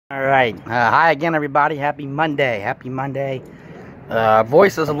All right. Hi again, everybody. Happy Monday. Happy Monday.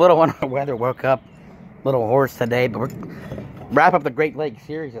 Voice is a little under the weather. Woke up a little hoarse today, but we're wrap up the Great Lakes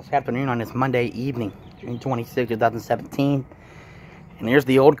series this afternoon on this Monday evening, June 26, 2017. And here's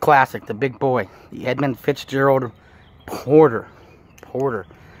the old classic, the big boy, the Edmund Fitzgerald Porter.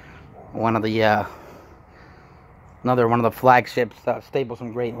 One of the another one of the flagship staples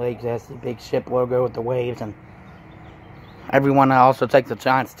from Great Lakes. It has the big ship logo with the waves, and everyone also take the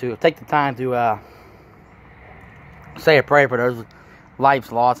time to say a prayer for those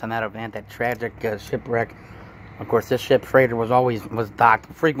lives lost in that event, that tragic shipwreck. Of course, this ship freighter was docked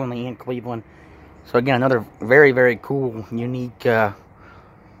frequently in Cleveland. So again, another very, very cool, unique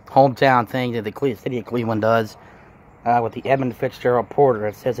hometown thing that the city of Cleveland does with the Edmund Fitzgerald Porter.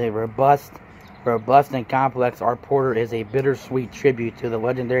 It says, a robust and complex, our Porter is a bittersweet tribute to the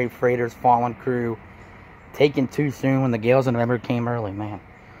legendary freighter's fallen crew, taken too soon when the gales of November came early. Man,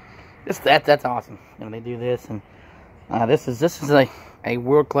 that's awesome. You know, they do this, and this is a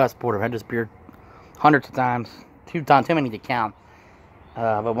world-class porter. I've had this beer hundreds of times, too many to count.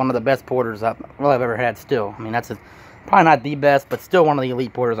 But one of the best porters I've ever had. Still, I mean, probably not the best, but still one of the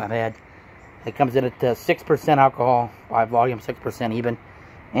elite porters I've had. It comes in at 6% alcohol by volume, 6% even,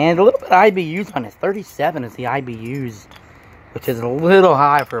 and a little bit of IBUs on this. 37 is the IBUs, which is a little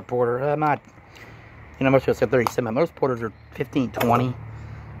high for a porter. Most people say 37, but most porters are 15, 20.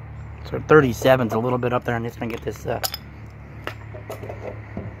 So 37's a little bit up there. I'm just going to get this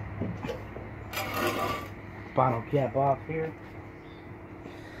bottle cap off here.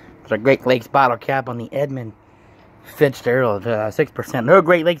 It's a Great Lakes bottle cap on the Edmund Fitzgerald, 6%. No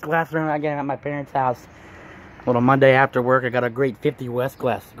Great Lakes glass room again at my parents' house. A little Monday after work. I got a great 50 West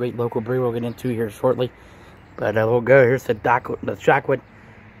glass, great local brew we'll get into here shortly. But we'll go. Here's the chocolate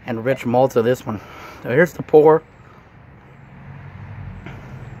and rich malts of this one. So here's the pour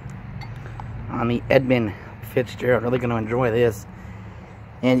on the Edmund Fitzgerald. Really going to enjoy this.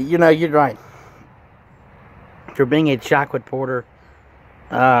 And you know, you're right. For being a chocolate porter,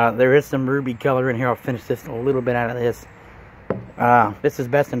 there is some ruby color in here. I'll finish this a little bit out of this. This is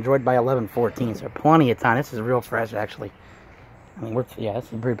best enjoyed by 11/14, so plenty of time. This is real fresh, actually. I mean, this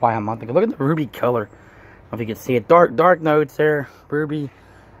is brewed probably a month ago. Look at the ruby color. I don't know if you can see it. Dark notes there. Ruby.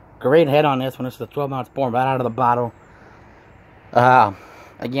 Great head on this one. This is a 12-ounce pour right out of the bottle.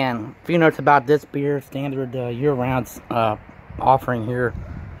 Again, a few notes about this beer. Standard year-round offering here.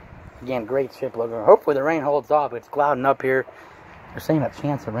 Again, great ship logo. Hopefully the rain holds off. It's clouding up here. They're saying a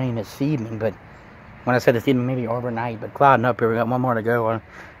chance of rain this evening, but when I said this evening, maybe overnight, but clouding up here. We got one more to go. I'll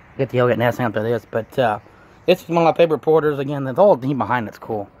get the Elgin Ness after this, but this is one of my favorite porters. Again, the whole team behind it's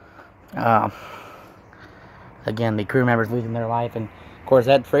cool. Again, the crew members losing their life, and of course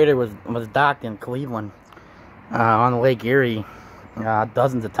that freighter was docked in Cleveland on the Lake Erie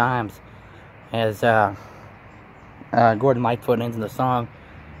dozens of times, as Gordon Lightfoot ends in the song,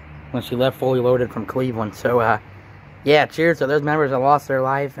 when she left fully loaded from Cleveland. So yeah, cheers to those members that lost their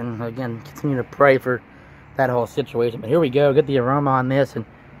life, and again, continue to pray for that whole situation. But here we go, get the aroma on this, and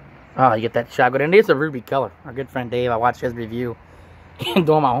you get that chocolate, and it's a ruby color. Our good friend Dave, I watched his review,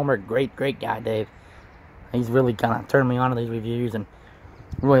 doing my homework. Great guy, Dave. He's really kind of turned me on to these reviews, and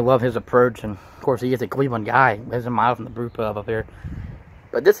really love his approach. And of course, he is a Cleveland guy. Lives a mile from the brew pub up here.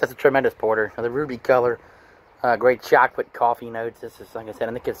 But this is a tremendous porter. The ruby color, great chocolate coffee notes. This is, like I said,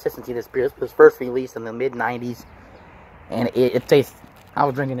 and the consistency of this beer. This was first released in the mid-90s. And it tastes, I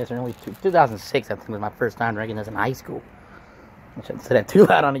was drinking this in early 2006, I think was my first time drinking this in high school. I shouldn't say that too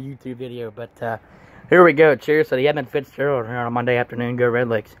loud on a YouTube video, but here we go. Cheers to the Edmund Fitzgerald here on a Monday afternoon. Go Red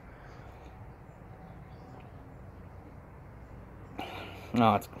Lakes.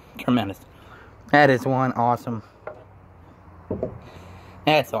 Oh, it's tremendous. That is one awesome.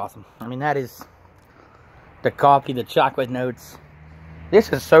 That's awesome. I mean, that is the coffee, the chocolate notes.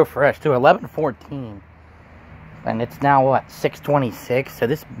 This is so fresh, too. 11/14. And it's now, what, 6:26? So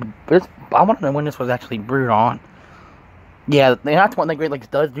this, I want to know when this was actually brewed on. Yeah, that's one thing Great Lakes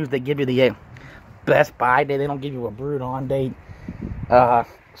does do, is they give you the best buy date. They don't give you a brewed on date.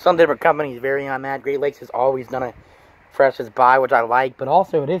 Some different companies vary on that. Great Lakes has always done a freshest buy, which I like. But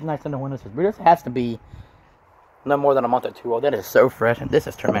also, it is nice to know when this is brewed. This has to be no more than a month or two old. That is so fresh, and this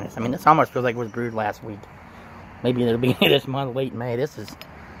is tremendous. I mean, this almost feels like it was brewed last week. Maybe at the beginning of this month, late May. This is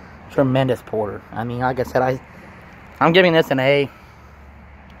tremendous porter. I mean, like I said, I'm giving this an A.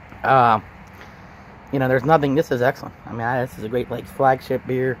 You know, there's nothing. This is excellent. I mean, this is a Great Lakes flagship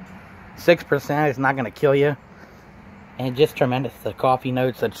beer. 6%. It's not going to kill you. And just tremendous. The coffee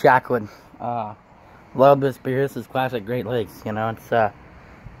notes, the chocolate. Love this beer. This is classic Great Lakes. You know, it's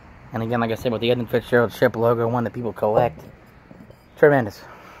and again, like I said, with the Edmund Fitzgerald ship logo, one that people collect. Tremendous.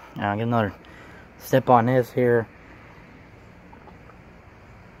 Get another sip on this here.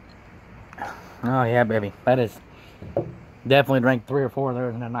 Oh yeah, baby. That is definitely drank 3 or 4 of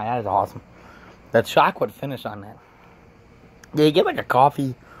those in a night. That is awesome. That chocolate finish on that. Yeah, you get like a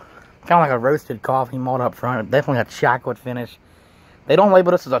coffee, kind of like a roasted coffee malt up front. Definitely a chocolate finish. They don't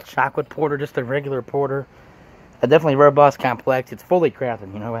label this as a chocolate porter, just a regular porter. A definitely robust, complex. It's fully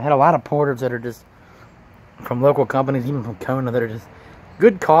crafted, you know. I had a lot of porters that are just from local companies, even from Kona, that are just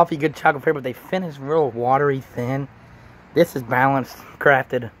good coffee, good chocolate flavor, but they finish real watery, thin. This is balanced,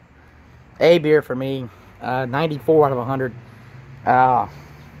 crafted. A beer for me. 94 out of 100.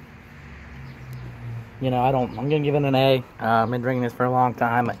 You know, I'm going to give it an A. I've been drinking this for a long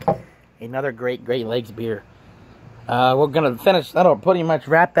time. Another great Lakes beer. We're going to finish, that'll pretty much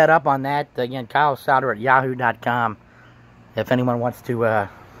wrap that up on that. Again, Kyle Souder at yahoo.com. If anyone wants to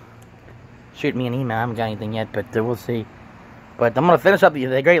shoot me an email, I haven't got anything yet, but we'll see. But I'm going to finish up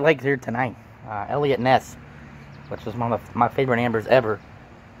the Great Lakes here tonight. Elliot Ness, which is one of my favorite ambers ever,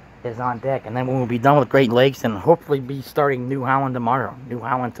 is on deck. And then we'll be done with Great Lakes and hopefully be starting New Holland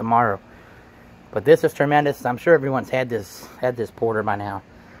tomorrow. But this is tremendous. I'm sure everyone's had this porter by now.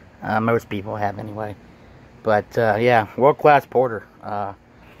 Most people have anyway. But yeah, world-class porter. I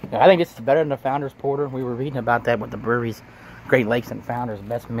think this is better than the Founders Porter. We were reading about that with the breweries, Great Lakes and Founders,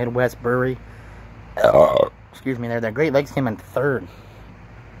 best Midwest brewery. Excuse me, the Great Lakes came in 3rd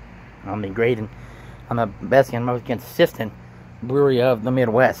on the grading, on the best and most consistent brewery of the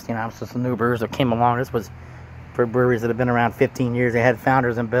Midwest. You know, it's just the new brewers that came along. This was for breweries that have been around 15 years. They had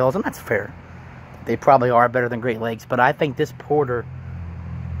Founders and Bells, and that's fair. They probably are better than Great Lakes, but I think this porter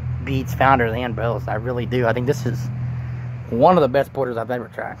beats Founders and Bells. I really do. I think this is one of the best porters I've ever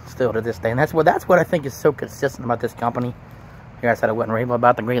tried, still to this day. And that's what I think is so consistent about this company. Here I said I wasn't raving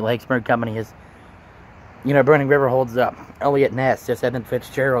about the Great Lakes Brewing Company is, you know, Burning River holds up. Elliot Ness, just Edmund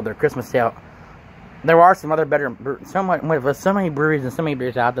Fitzgerald, their Christmas Stout. There are some other better, so many breweries and so many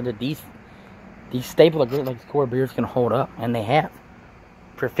beers out there that these staple of Great Lakes core beers can hold up, and they have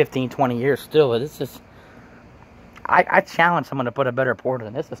for 15, 20 years still. This is, I challenge someone to put a better porter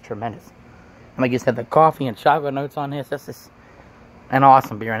than this. Is tremendous. And like you said, the coffee and chocolate notes on this is an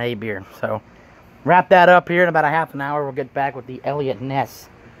awesome beer, an A beer. So wrap that up here in about a half an hour. We'll get back with the Elliot Ness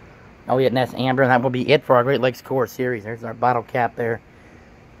Amber, and that will be it for our Great Lakes Core series. There's our bottle cap there.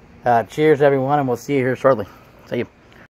 Cheers, everyone, and we'll see you here shortly. See you.